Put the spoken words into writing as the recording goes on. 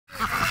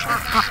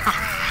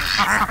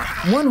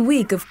1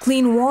 week of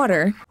clean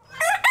water,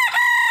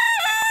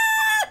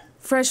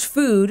 fresh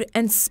food,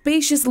 and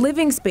spacious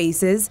living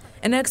spaces,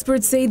 and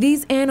experts say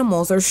these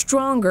animals are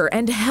stronger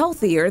and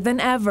healthier than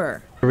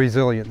ever.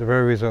 Resilient, they're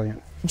very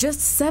resilient. Just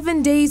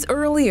 7 days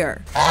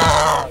earlier,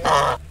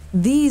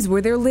 these were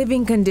their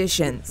living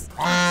conditions.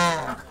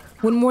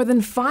 When more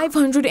than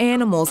 500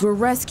 animals were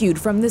rescued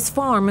from this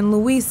farm in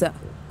Louisa,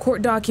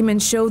 court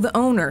documents show the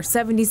owner,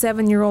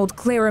 77-year-old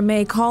Clara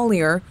Mae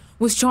Collier,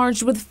 was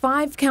charged with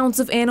 5 counts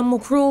of animal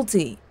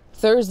cruelty.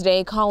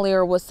 Thursday,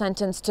 Collier was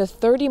sentenced to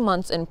 30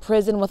 months in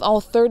prison, with all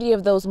 30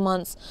 of those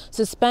months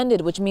suspended,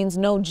 which means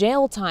no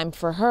jail time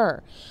for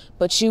her.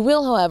 But she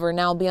will, however,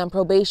 now be on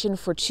probation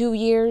for 2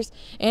 years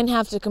and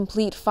have to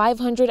complete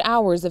 500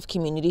 hours of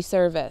community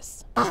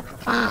service.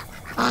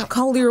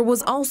 Collier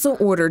was also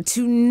ordered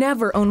to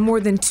never own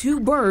more than 2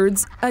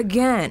 birds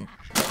again.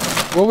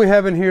 What we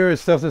have in here is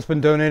stuff that's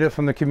been donated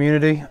from the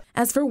community.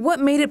 As for what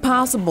made it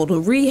possible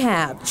to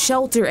rehab,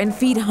 shelter, and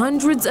feed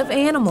hundreds of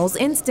animals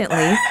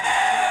instantly,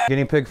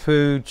 Guinea pig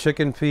food,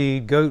 chicken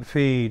feed, goat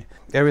feed,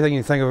 everything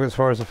you think of as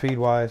far as the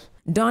feed-wise.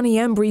 Donnie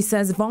Embry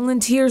says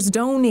volunteers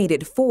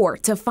donated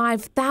 $4,000 to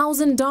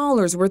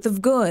 $5,000 worth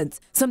of goods,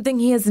 something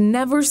he has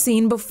never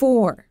seen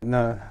before.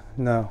 No,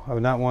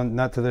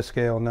 not to this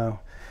scale, no.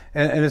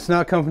 And it's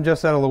not come from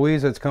just out of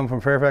Louisa, it's come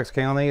from Fairfax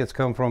County, it's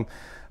come from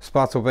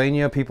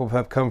Spotsylvania. People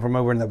have come from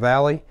over in the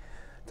valley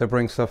to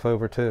bring stuff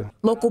over too.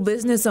 Local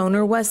business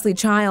owner Wesley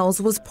Childs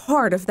was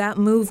part of that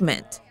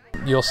movement.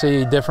 You'll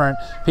see different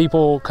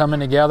people coming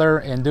together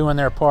and doing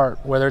their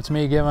part, whether it's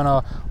me giving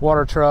a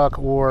water truck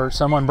or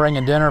someone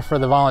bringing dinner for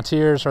the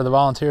volunteers or the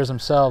volunteers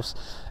themselves.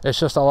 It's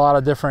just a lot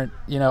of different,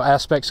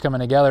 aspects coming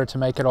together to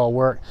make it all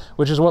work,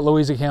 which is what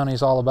Louisa County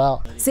is all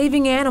about.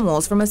 Saving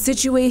animals from a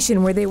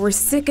situation where they were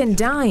sick and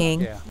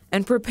dying,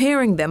 and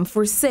preparing them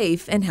for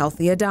safe and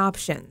healthy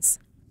adoptions.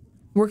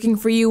 Working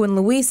for you in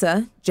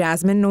Louisa,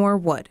 Jasmine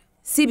Norwood,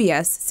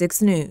 CBS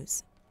 6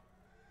 News.